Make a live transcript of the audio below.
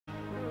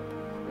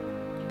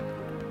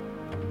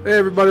Hey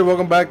everybody,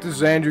 welcome back. This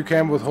is Andrew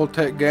Campbell with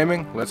Holtec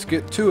Gaming. Let's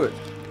get to it.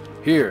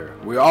 Here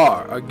we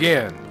are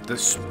again, the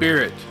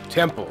Spirit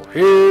Temple.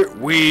 Here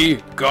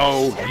we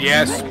go.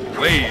 Yes,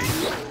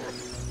 please.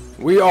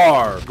 We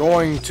are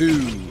going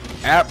to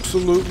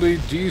absolutely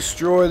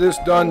destroy this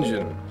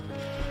dungeon.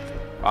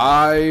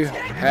 I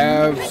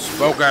have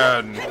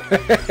spoken.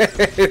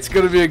 It's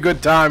going to be a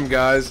good time,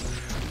 guys.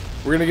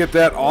 We're going to get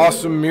that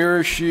awesome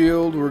mirror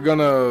shield. We're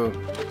gonna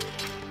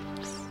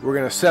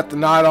set the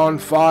night on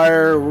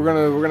fire. We're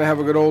gonna have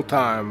a good old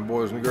time,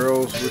 boys and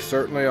girls. We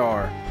certainly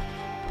are.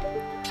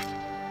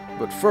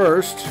 But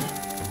first,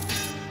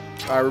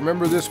 I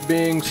remember this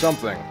being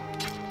something.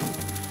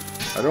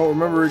 I don't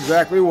remember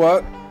exactly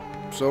what,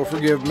 so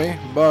forgive me,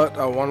 but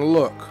I want to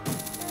look.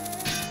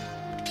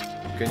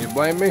 Can you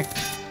blame me?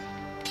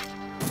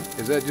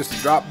 Is that just a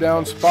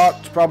drop-down spot?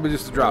 It's probably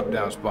just a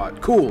drop-down spot.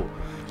 Cool.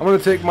 I'm gonna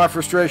take my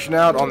frustration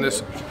out on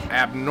this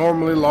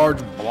abnormally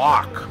large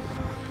block.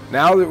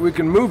 Now that we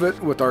can move it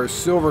with our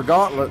silver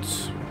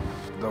gauntlets,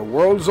 the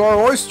world's our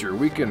oyster.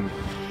 We can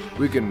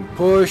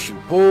push and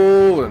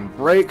pull and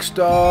break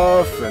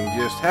stuff and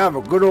just have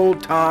a good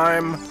old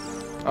time.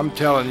 I'm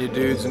telling you,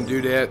 dudes and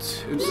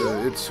dudettes,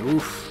 it's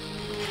oof.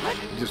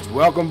 Just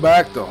welcome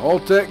back to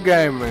Holtec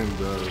Gaming,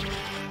 the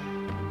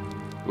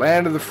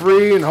land of the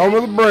free and home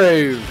of the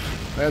brave.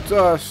 That's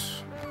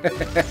us.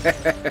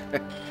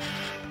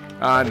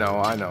 I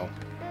know.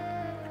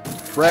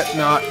 Fret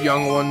not,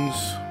 young ones.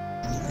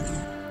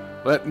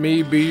 Let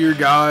me be your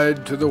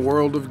guide to the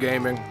world of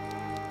gaming.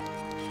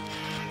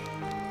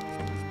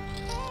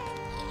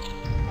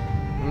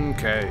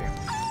 Okay.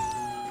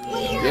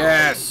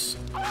 Yes!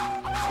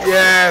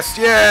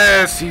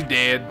 Yes! He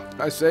did.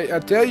 I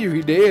tell you,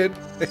 he did.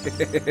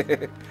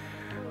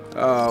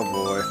 Oh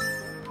boy.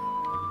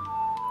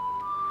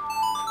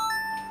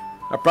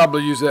 I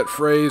probably use that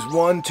phrase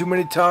one too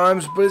many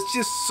times, but it's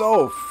just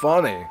so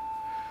funny.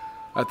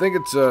 I think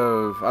it's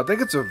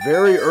a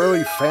very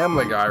early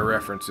Family Guy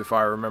reference, if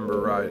I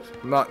remember right.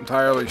 I'm not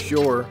entirely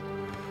sure,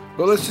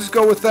 but let's just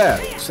go with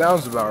that.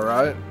 Sounds about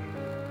right.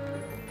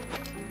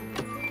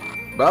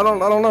 But I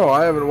don't know.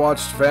 I haven't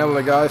watched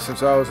Family Guy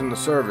since I was in the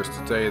service,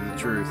 to tell you the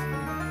truth.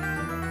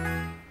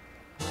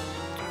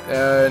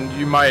 And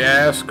you might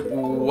ask,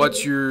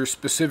 what's your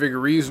specific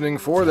reasoning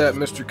for that,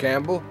 Mr.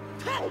 Campbell?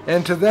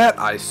 And to that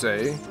I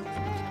say,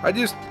 I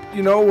just,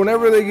 you know,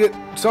 whenever they get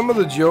some of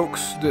the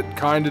jokes that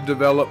kind of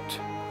developed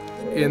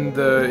in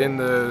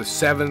the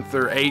 7th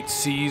or 8th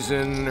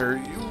season, or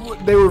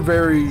they were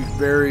very,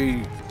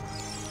 very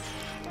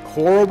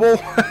horrible.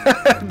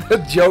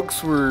 The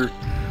jokes were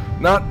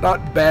not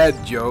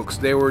bad jokes.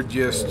 They were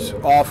just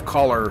off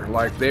color,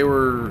 like they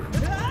were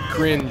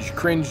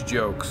cringe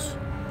jokes.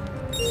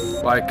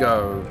 Like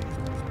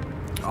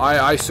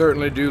I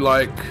certainly do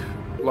like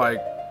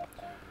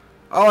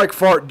I like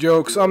fart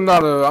jokes. I'm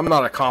not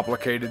a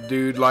complicated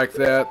dude like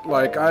that.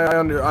 Like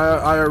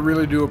I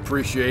really do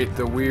appreciate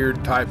the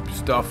weird type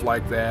stuff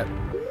like that.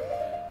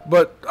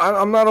 But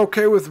I'm not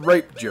okay with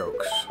rape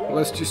jokes.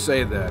 Let's just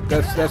say that.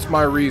 That's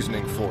my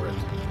reasoning for it.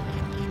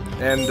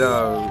 And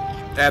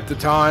at the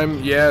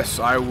time, yes,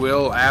 I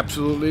will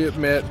absolutely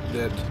admit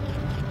that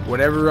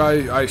whenever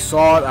I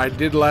saw it, I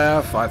did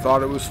laugh. I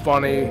thought it was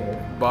funny,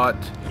 but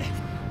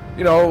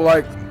you know,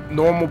 like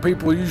normal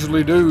people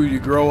usually do, you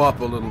grow up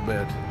a little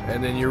bit.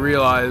 And then you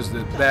realize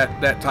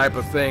that type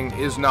of thing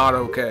is not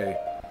okay.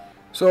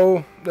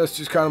 So that's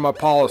just kind of my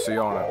policy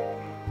on it.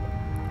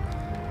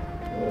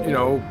 You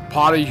know,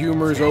 potty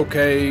humor is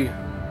okay.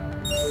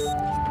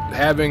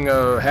 Having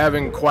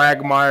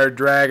Quagmire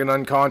drag an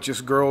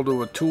unconscious girl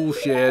to a tool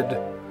shed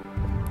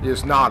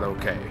is not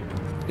okay.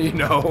 You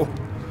know,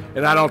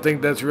 and I don't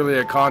think that's really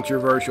a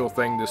controversial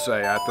thing to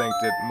say. I think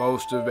that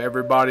most of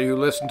everybody who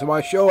listens to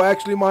my show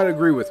actually might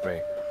agree with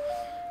me.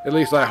 At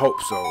least I hope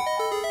so.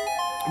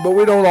 But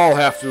we don't all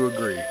have to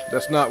agree.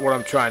 That's not what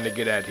I'm trying to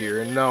get at here.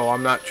 And no,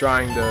 I'm not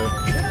trying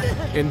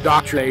to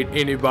indoctrinate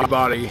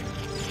anybody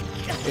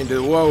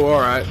into, whoa,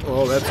 alright,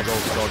 well, that's a gold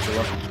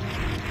sculpture.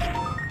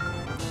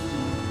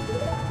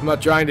 I'm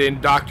not trying to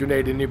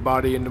indoctrinate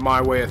anybody into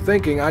my way of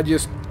thinking.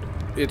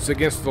 It's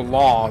against the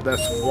law,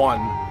 that's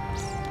one.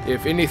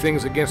 If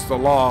anything's against the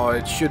law,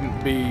 it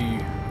shouldn't be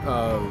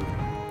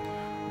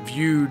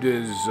viewed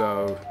as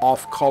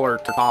off-color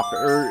topic,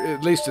 or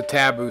at least a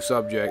taboo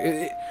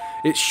subject.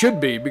 It should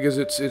be, because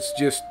it's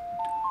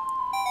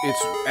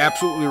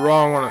absolutely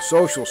wrong on a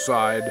social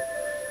side,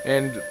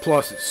 and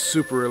plus it's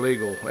super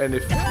illegal. And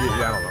if I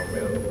don't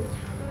know, man.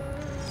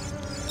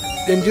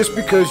 And just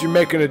because you're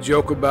making a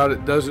joke about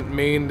it doesn't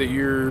mean that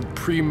you're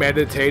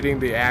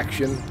premeditating the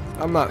action.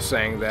 I'm not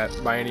saying that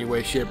by any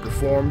way, shape, or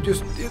form.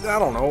 Just I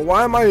don't know.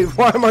 Why am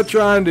I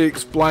trying to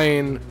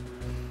explain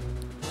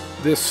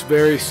this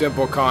very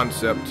simple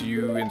concept to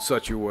you in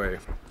such a way?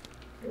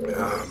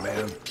 Ah,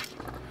 man.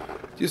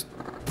 Just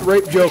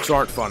rape jokes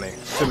aren't funny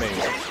to me.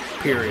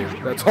 Period.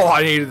 That's all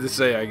I needed to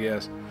say, I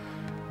guess.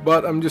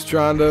 But I'm just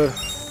trying to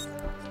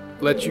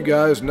let you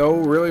guys know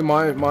really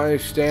my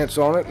stance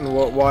on it and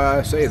why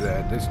I say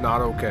that. It's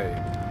not okay.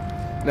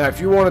 Now,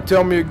 if you want to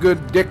tell me a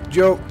good dick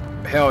joke,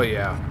 Hell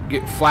yeah.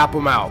 Flap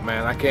them out,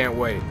 man. I can't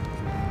wait.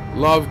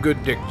 Love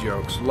good dick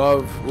jokes.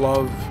 Love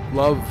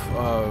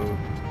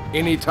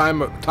any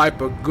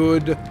type of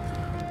good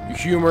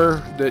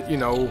humor that, you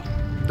know,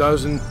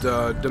 doesn't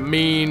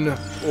demean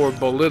or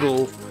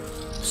belittle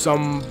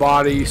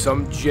somebody,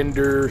 some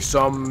gender,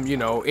 some, you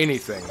know,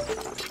 anything.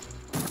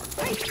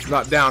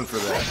 Not down for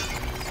that.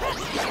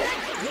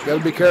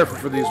 Gotta be careful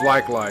for these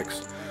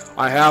likes.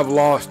 I have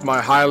lost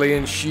my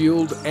Hylian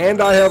shield,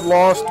 and I have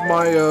lost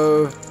my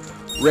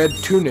red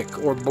tunic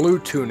or blue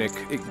tunic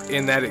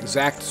in that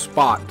exact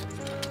spot.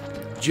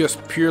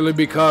 Just purely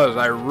because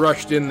I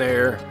rushed in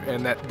there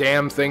and that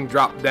damn thing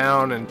dropped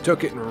down and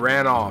took it and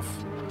ran off.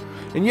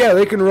 And yeah,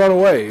 they can run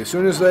away. As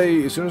soon as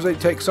they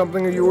take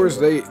something of yours,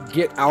 they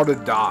get out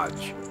of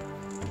dodge.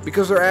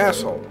 Because they're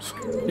assholes.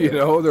 You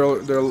know, they're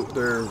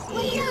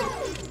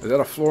is that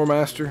a floor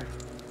master?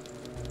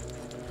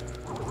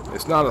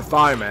 It's not a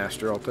thigh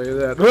master, I'll tell you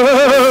that.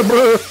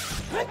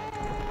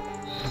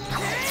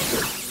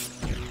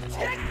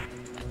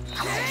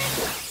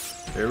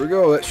 There we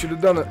go, that should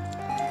have done it.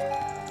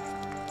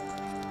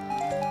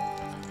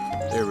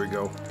 There we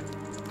go.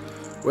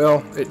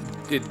 Well,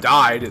 it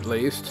died at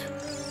least.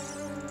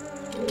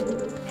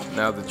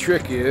 Now the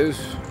trick is,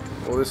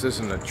 well, this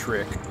isn't a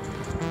trick.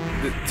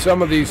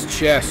 Some of these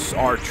chests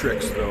are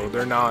tricks though.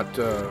 They're not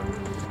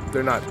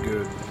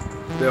good.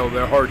 They'll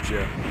hurt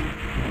you.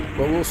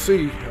 But we'll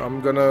see.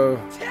 I'm gonna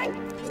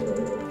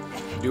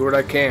do what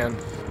I can.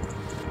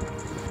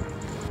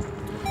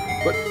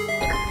 But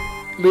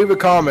leave a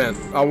comment.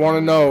 I want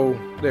to know.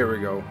 There we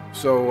go.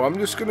 So I'm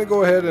just gonna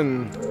go ahead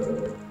and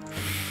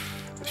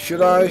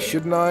should I?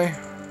 Shouldn't I?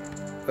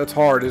 That's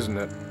hard, isn't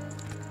it?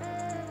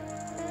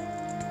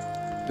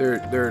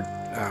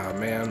 Ah,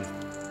 man.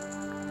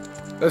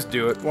 Let's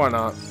do it. Why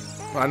not?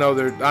 I know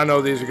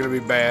these are gonna be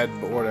bad,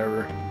 but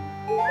whatever.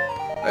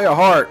 Hey, a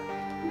heart.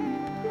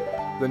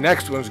 The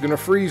next one's gonna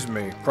freeze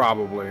me,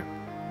 probably.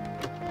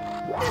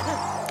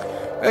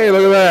 Hey,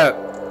 look at that.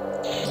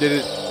 Did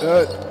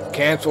it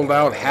canceled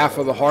out half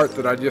of the heart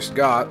that I just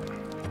got?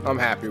 I'm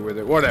happy with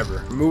it.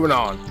 Whatever. Moving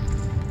on.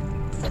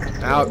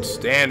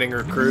 Outstanding,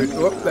 recruit.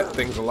 Whoop, that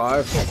thing's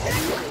alive.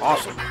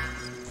 Awesome.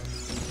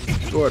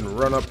 Go ahead and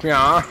run up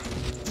here.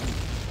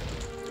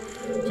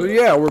 So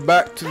yeah, we're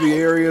back to the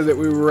area that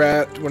we were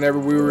at whenever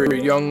we were a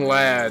young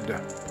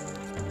lad.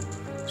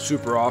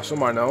 Super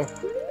awesome, I know.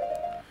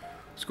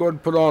 Let's go ahead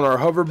and put on our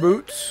hover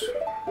boots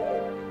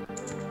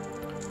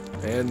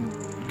and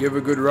give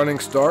a good running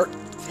start.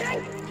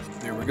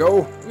 There we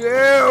go.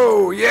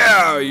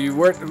 Yeah,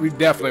 we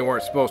definitely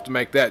weren't supposed to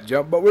make that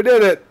jump, but we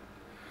did it.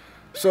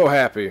 So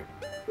happy.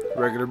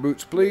 Regular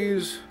boots,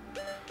 please.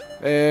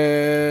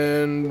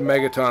 And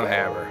Megaton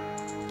hammer.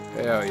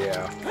 Hell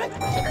yeah.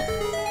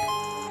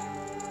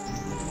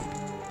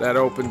 That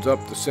opens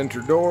up the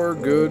center door.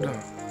 Good.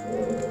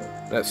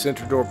 That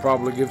center door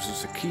probably gives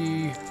us a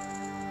key.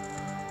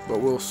 But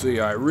we'll see.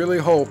 I really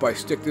hope I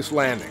stick this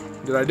landing.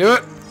 Did I do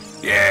it?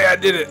 Yeah, I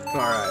did it.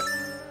 Alright.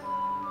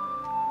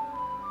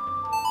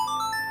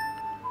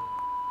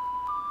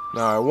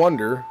 Now I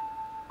wonder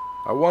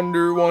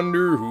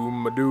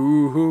whom I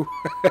do.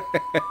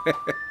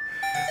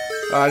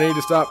 I need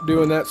to stop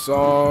doing that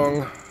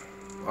song.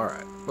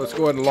 Alright, let's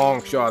go ahead and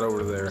long shot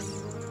over there.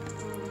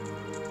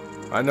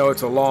 I know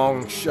it's a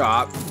long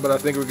shot, but I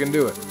think we can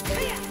do it.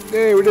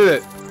 Hey, we did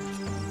it.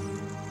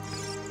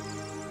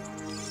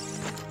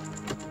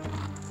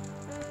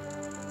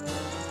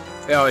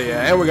 Hell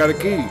yeah, and we got a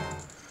key.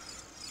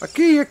 A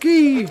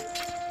key.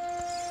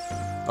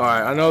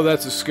 Alright, I know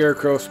that's a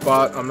scarecrow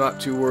spot. I'm not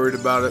too worried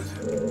about it.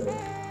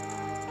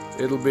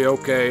 It'll be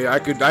okay. I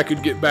could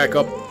get back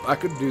up. I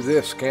could do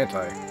this, can't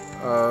I?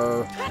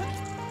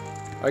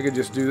 I could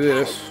just do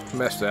this.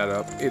 Mess that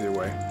up. Either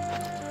way.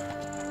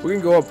 We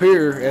can go up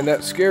here, and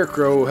that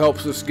scarecrow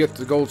helps us get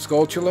the gold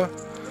skulltula.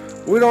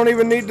 We don't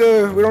even need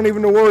to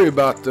worry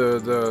about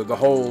the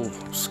whole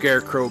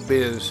scarecrow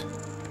biz.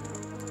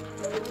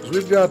 'Cause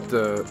we've got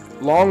the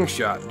long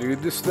shot,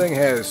 dude. This thing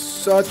has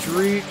such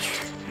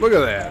reach. Look at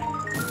that.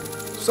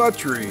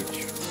 Such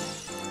reach.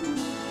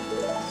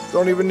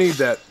 Don't even need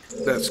that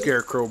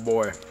scarecrow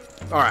boy.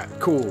 Alright,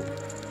 cool.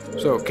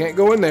 So, can't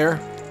go in there.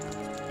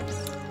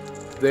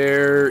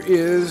 There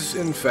is,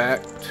 in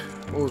fact,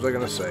 what was I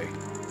going to say?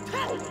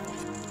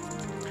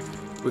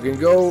 We can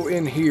go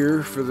in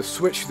here for the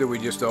switch that we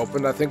just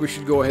opened. I think we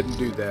should go ahead and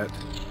do that.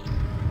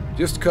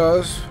 Just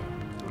because,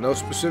 no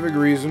specific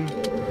reason.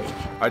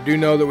 I do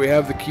know that we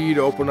have the key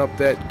to open up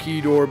that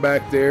key door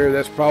back there.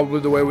 That's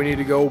probably the way we need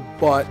to go,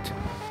 but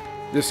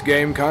this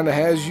game kind of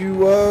has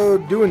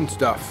you doing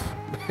stuff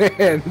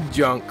and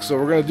junk. So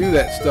we're going to do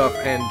that stuff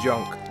and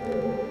junk.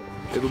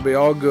 It'll be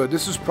all good.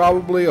 This is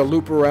probably a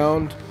loop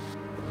around.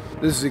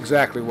 This is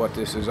exactly what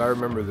this is. I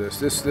remember this.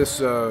 This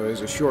is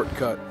a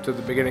shortcut to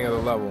the beginning of the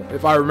level.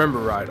 If I remember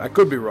right. I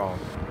could be wrong.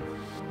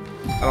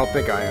 I don't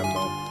think I am,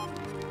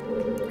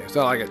 though. It's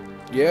not like it.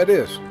 Yeah, it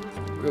is.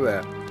 Look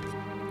at that.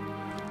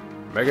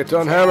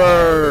 Megaton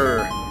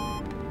hammer!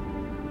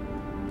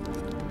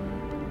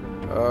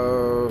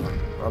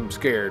 I'm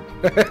scared.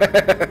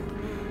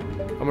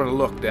 I'm gonna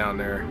look down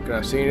there. Can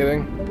I see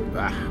anything?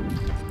 Ah.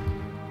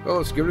 Well,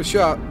 let's give it a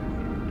shot.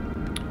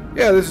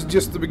 Yeah, this is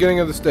just the beginning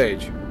of the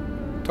stage.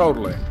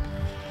 Totally.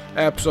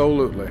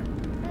 Absolutely.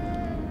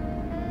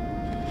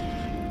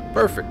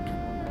 Perfect.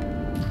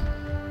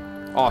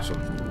 Awesome.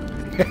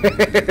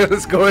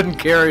 Let's go ahead and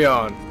carry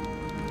on.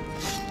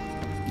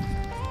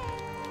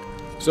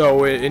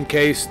 So, in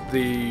case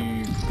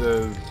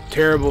the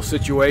terrible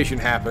situation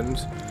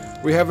happens,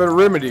 we have a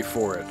remedy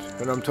for it,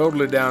 and I'm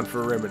totally down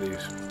for remedies.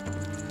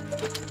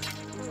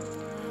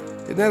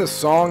 Isn't that a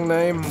song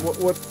name?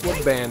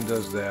 What band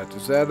does that?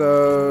 Is that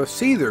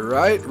Seether,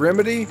 right?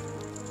 Remedy?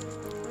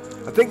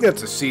 I think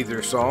that's a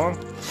Seether song.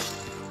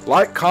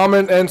 Like,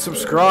 comment, and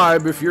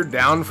subscribe if you're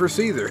down for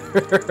Seether.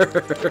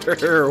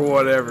 Or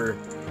whatever.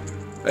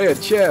 Hey, a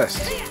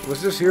chest.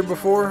 Was this here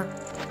before?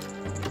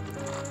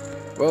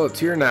 Well, it's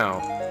here now.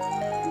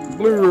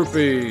 Blue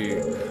rupee.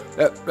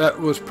 That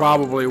was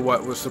probably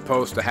what was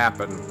supposed to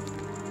happen.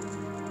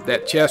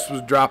 That chest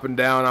was dropping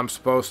down. I'm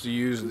supposed to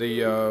use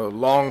the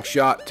long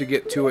shot to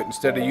get to it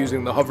instead of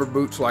using the hover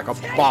boots like a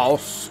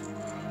boss.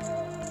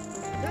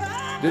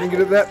 Didn't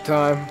get it that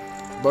time,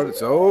 but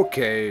it's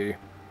okay.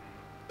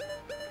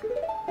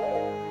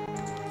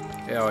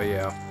 Hell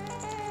yeah.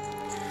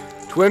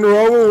 Twin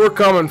Rover, we're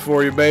coming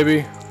for you,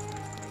 baby.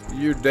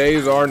 Your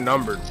days are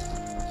numbered.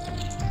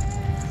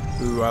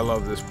 Ooh, I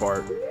love this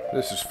part.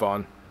 This is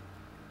fun.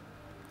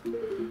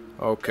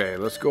 Okay,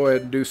 let's go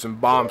ahead and do some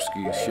bomb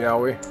skis,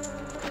 shall we?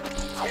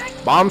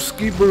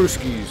 Bombski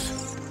brewskis.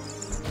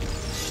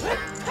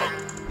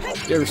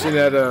 You ever seen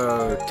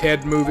that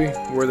Ted movie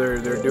where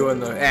they're doing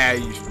the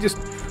you just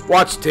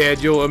watch Ted,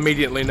 you'll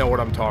immediately know what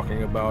I'm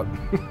talking about.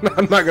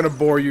 I'm not gonna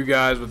bore you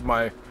guys with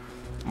my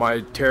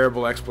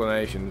terrible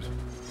explanations.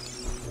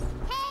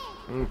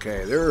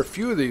 Okay, there are a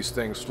few of these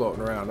things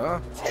floating around,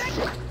 huh?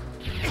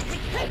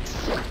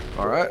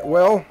 Alright,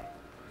 well,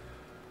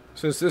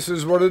 since this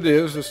is what it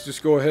is, let's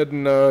just go ahead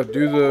and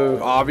do the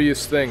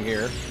obvious thing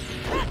here.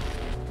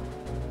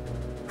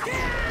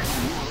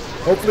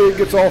 Hopefully it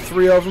gets all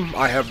three of them.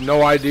 I have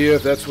no idea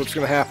if that's what's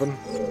going to happen.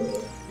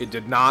 It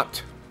did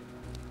not.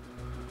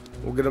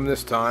 We'll get them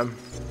this time.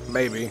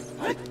 Maybe.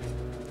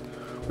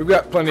 We've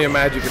got plenty of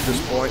magic at this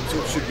point,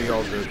 so it should be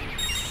all good.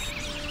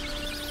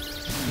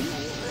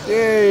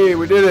 Yay,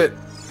 we did it.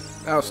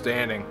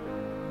 Outstanding.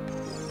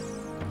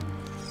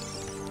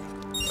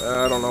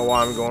 I don't know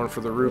why I'm going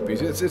for the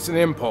rupees. It's an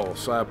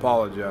impulse. I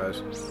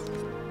apologize.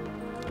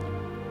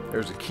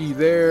 There's a key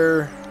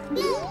there.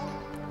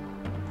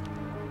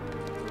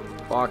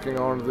 Locking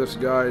onto this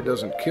guy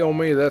doesn't kill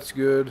me. That's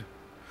good.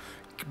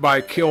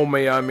 By kill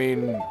me, I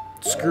mean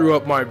screw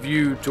up my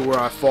view to where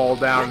I fall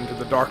down into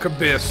the dark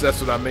abyss. That's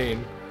what I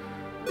mean.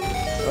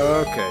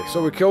 Okay,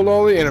 so we killed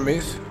all the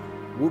enemies.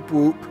 Whoop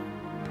whoop.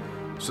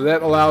 So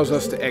that allows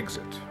us to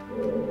exit.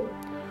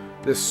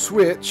 This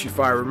switch, if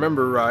I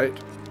remember right...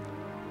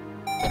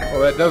 Oh,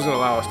 that doesn't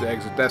allow us to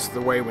exit. That's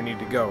the way we need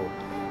to go.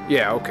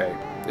 Yeah, okay.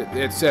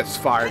 It sets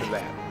fire to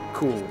that.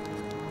 Cool.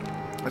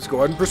 Let's go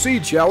ahead and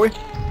proceed, shall we?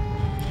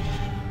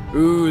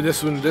 Ooh,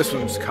 this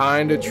one's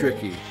kind of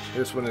tricky.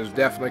 This one is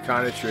definitely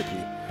kind of tricky.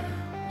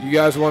 You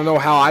guys want to know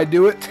how I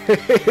do it?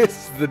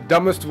 It's the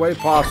dumbest way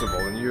possible,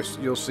 and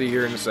you'll see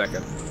here in a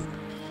second.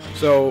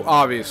 So,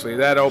 obviously,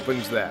 that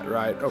opens that,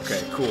 right?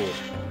 Okay, cool.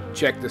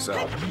 Check this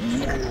out.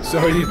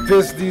 So you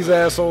piss these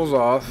assholes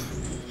off.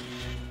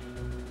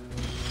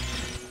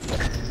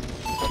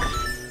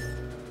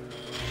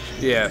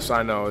 Yes,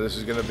 I know. This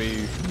is going to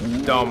be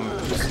dumb.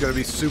 This is going to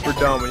be super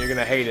dumb, and you're going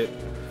to hate it.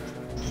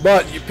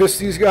 But you piss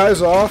these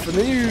guys off, and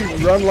then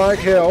you run like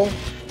hell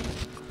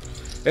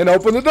and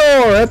open the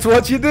door. That's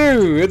what you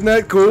do. Isn't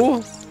that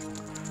cool?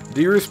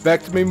 Do you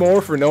respect me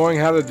more for knowing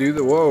how to do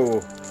the...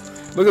 Whoa.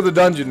 Look at the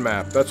dungeon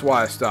map. That's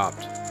why I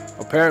stopped.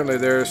 Apparently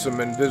there are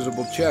some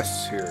invisible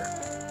chests here.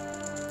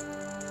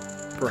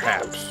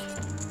 Perhaps.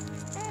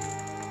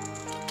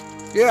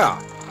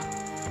 Yeah.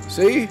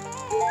 See?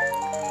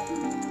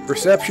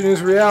 Perception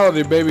is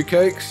reality, baby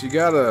cakes. You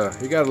gotta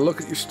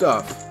look at your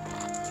stuff.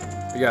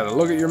 You gotta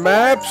look at your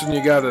maps, and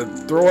you gotta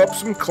throw up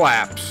some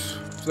claps.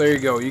 So there you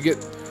go. You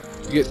get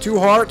 2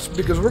 hearts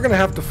because we're gonna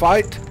have to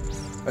fight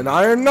an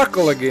iron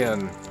knuckle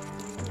again.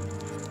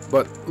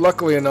 But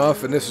luckily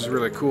enough, and this is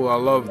really cool. I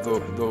love the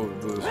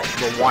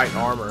white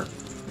armor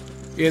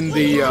in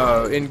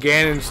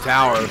Ganon's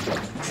tower.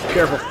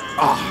 Careful!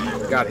 Ah,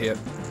 got hit.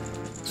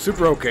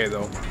 Super okay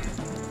though.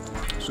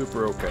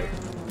 Super okay.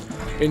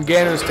 In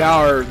Ganon's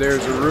tower,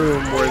 there's a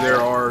room where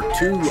there are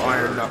 2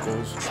 iron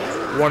knuckles.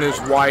 One is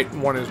white,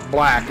 and one is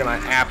black, and I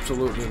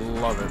absolutely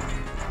love it.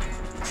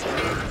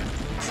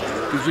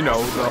 Because, you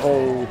know, the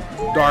whole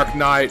Dark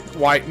Knight,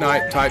 White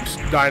Knight type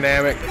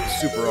dynamic,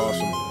 super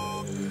awesome.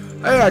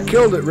 Hey, I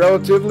killed it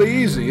relatively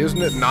easy.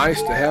 Isn't it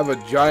nice to have a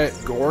giant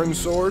Goron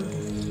sword?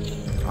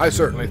 I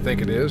certainly think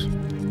it is.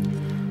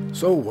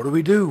 So, what do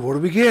we do? What do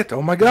we get?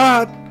 Oh my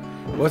god!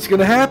 What's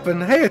gonna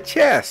happen? Hey, a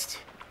chest!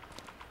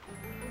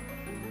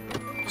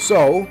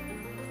 So,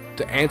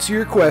 to answer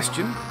your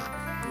question,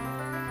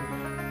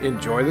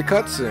 enjoy the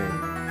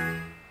cutscene.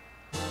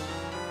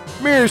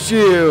 Mirror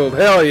shield!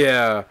 Hell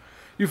yeah!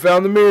 You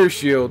found the mirror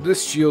shield.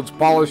 This shield's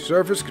polished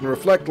surface can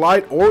reflect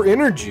light or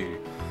energy.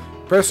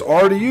 Press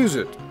R to use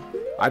it.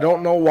 I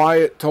don't know why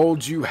it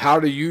told you how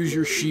to use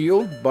your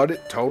shield, but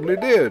it totally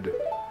did.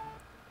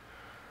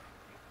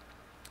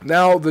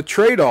 Now, the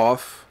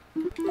trade-off,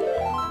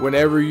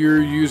 whenever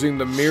you're using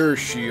the mirror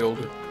shield,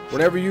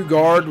 whenever you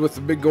guard with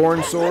the big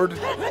Goron sword,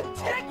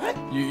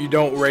 you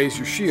don't raise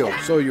your shield.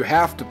 So you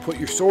have to put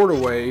your sword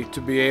away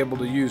to be able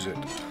to use it.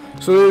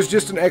 So there's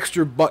just an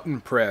extra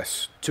button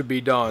press to be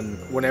done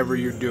whenever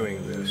you're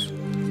doing this.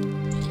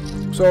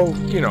 So,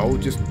 you know,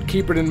 just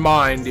keep it in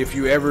mind if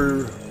you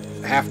ever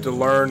have to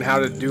learn how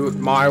to do it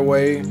my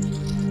way.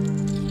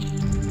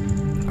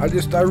 I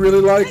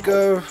really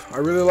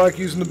like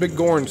using the big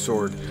Goron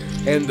sword.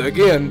 And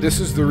again, this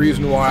is the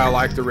reason why I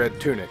like the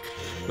red tunic.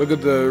 Look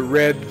at the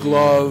red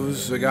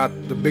gloves. I got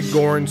the big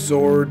Goron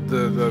sword.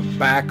 The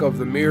back of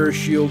the mirror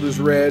shield is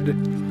red.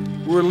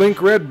 We're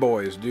Link Red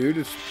boys, dude.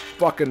 It's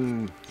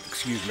fucking...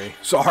 Excuse me.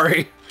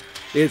 Sorry.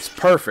 It's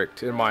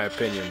perfect, in my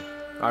opinion.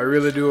 I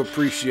really do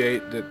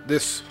appreciate that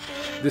this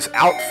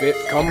outfit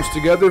comes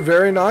together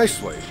very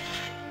nicely.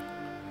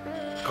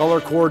 Color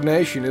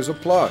coordination is a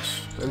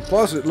plus. And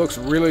plus, it looks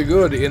really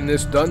good in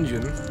this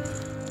dungeon,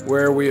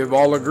 where we have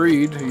all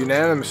agreed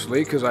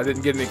unanimously, because I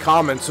didn't get any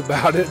comments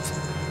about it,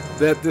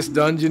 that this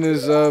dungeon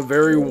is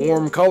very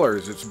warm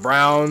colors. It's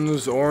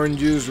browns,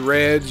 oranges,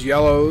 reds,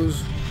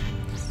 yellows,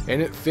 and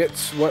it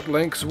fits what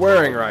Link's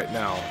wearing right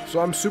now.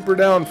 So I'm super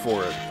down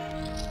for it.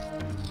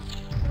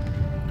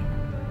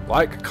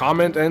 Like,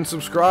 comment, and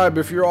subscribe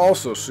if you're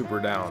also super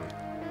down.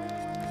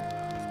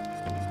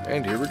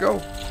 And here we go.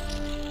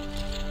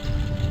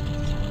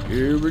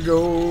 Here we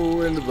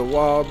go into the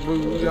wild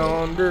blue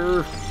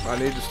yonder. I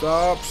need to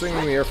stop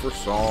singing the Air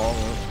Force song.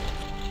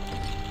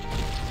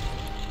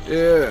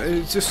 Yeah,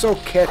 it's just so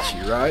catchy,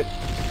 right?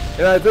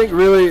 And I think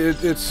really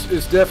it's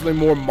definitely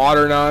more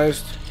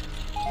modernized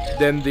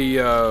than the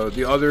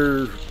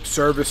other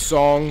service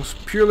songs,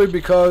 purely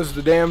because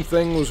the damn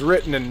thing was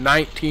written in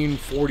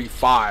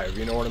 1945.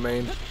 You know what I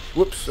mean?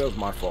 Whoops, that was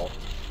my fault.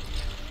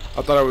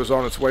 I thought it was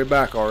on its way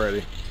back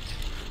already.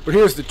 But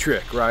here's the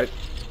trick, right?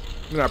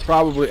 And I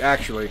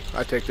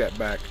take that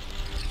back.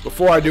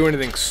 Before I do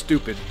anything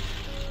stupid.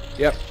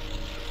 Yep.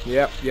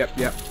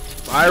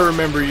 I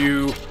remember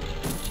you.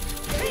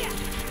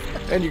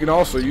 And you can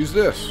also use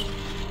this.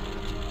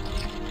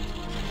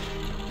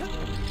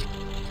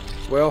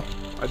 Well,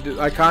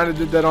 I kind of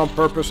did that on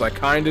purpose. I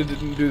kind of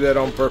didn't do that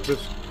on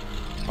purpose.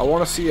 I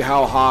want to see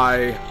how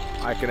high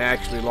I can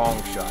actually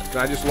long shot. Can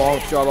I just long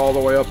shot all the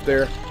way up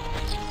there?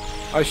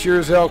 I sure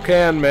as hell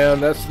can, man.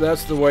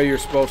 That's the way you're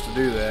supposed to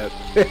do that.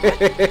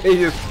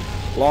 You just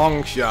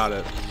long shot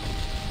it.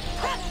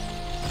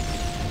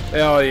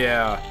 Hell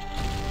yeah.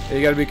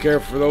 You gotta be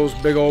careful for those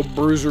big old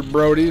bruiser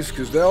brodies,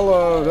 because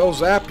they'll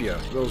zap you.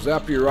 They'll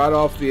zap you right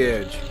off the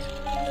edge.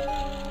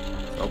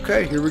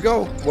 Okay, here we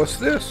go. What's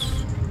this?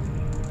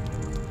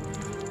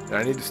 And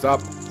I need to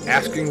stop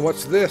asking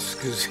what's this,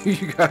 because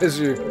you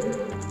guys are...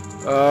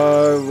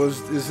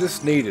 is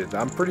this needed?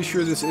 I'm pretty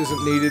sure this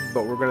isn't needed,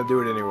 but we're gonna do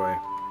it anyway.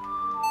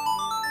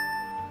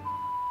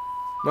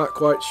 Not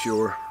quite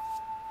sure.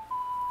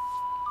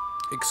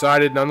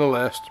 Excited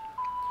nonetheless.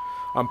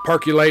 I'm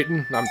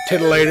percolating. I'm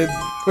titillated.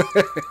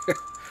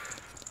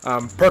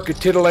 I'm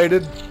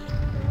percotitillated.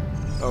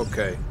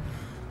 Okay.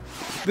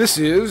 This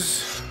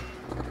is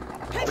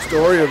the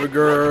story of a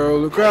girl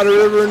who cried a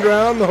river and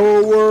drowned the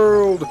whole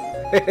world.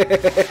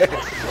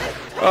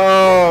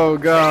 Oh,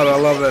 God, I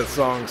love that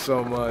song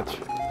so much.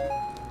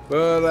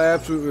 But I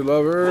absolutely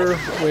love her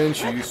when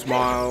she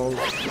smiles.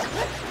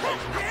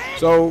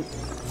 So,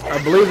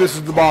 I believe this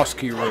is the boss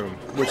key room,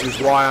 which is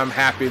why I'm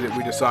happy that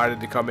we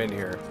decided to come in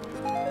here.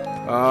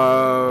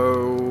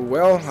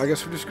 Well, I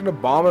guess we're just gonna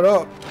bomb it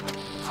up.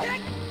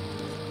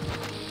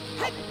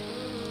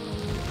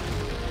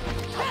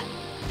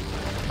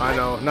 I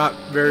know, not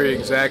very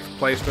exact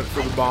placement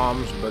for the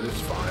bombs, but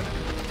it's fine.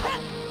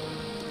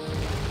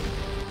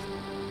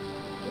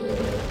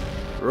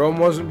 Rome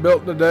wasn't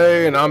built in a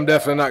day, and I'm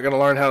definitely not gonna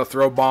learn how to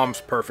throw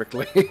bombs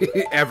perfectly,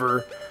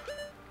 ever.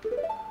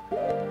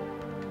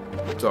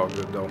 It's all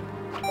good, though.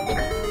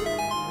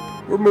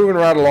 We're moving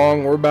right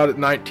along. We're about at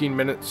 19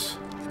 minutes.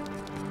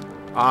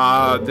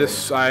 I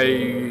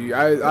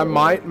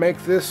might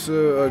make this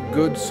a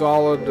good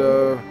solid,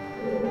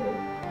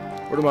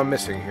 what am I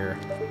missing here?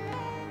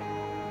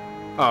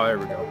 Oh, there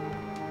we go.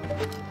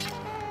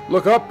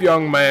 Look up,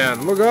 young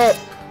man. Look up.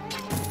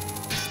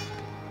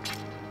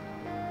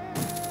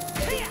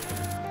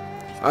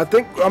 I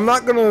think I'm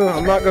not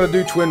gonna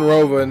do Twin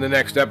Rova in the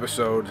next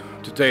episode,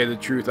 to tell you the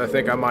truth. I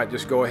think I might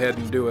just go ahead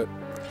and do it.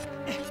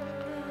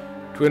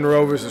 Twin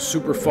Rova's a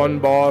super fun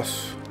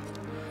boss.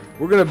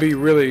 We're gonna be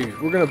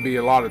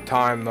a lot of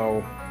time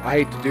though. I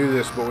hate to do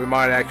this, but we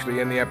might actually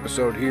end the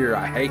episode here.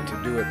 I hate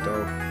to do it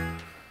though.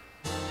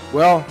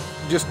 Well,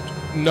 just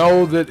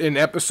know that in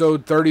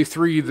episode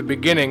 33, the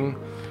beginning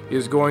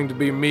is going to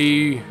be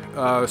me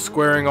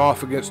squaring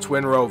off against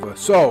Twin Rova.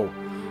 So,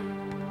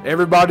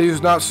 everybody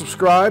who's not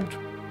subscribed,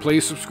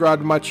 please subscribe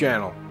to my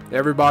channel.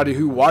 Everybody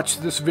who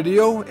watched this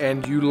video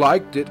and you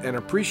liked it and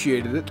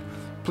appreciated it,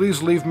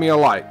 please leave me a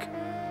like.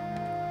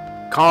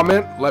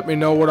 Comment, let me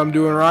know what I'm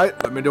doing right,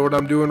 let me know what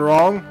I'm doing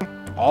wrong.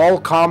 All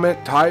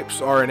comment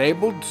types are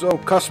enabled, so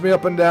cuss me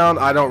up and down,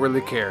 I don't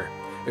really care.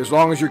 As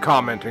long as you're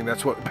commenting,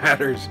 that's what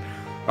matters.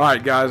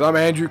 Alright guys, I'm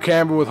Andrew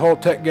Campbell with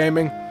Holtec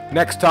Gaming.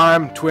 Next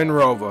time, Twin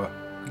Rova.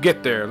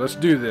 Get there, let's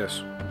do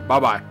this.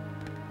 Bye-bye.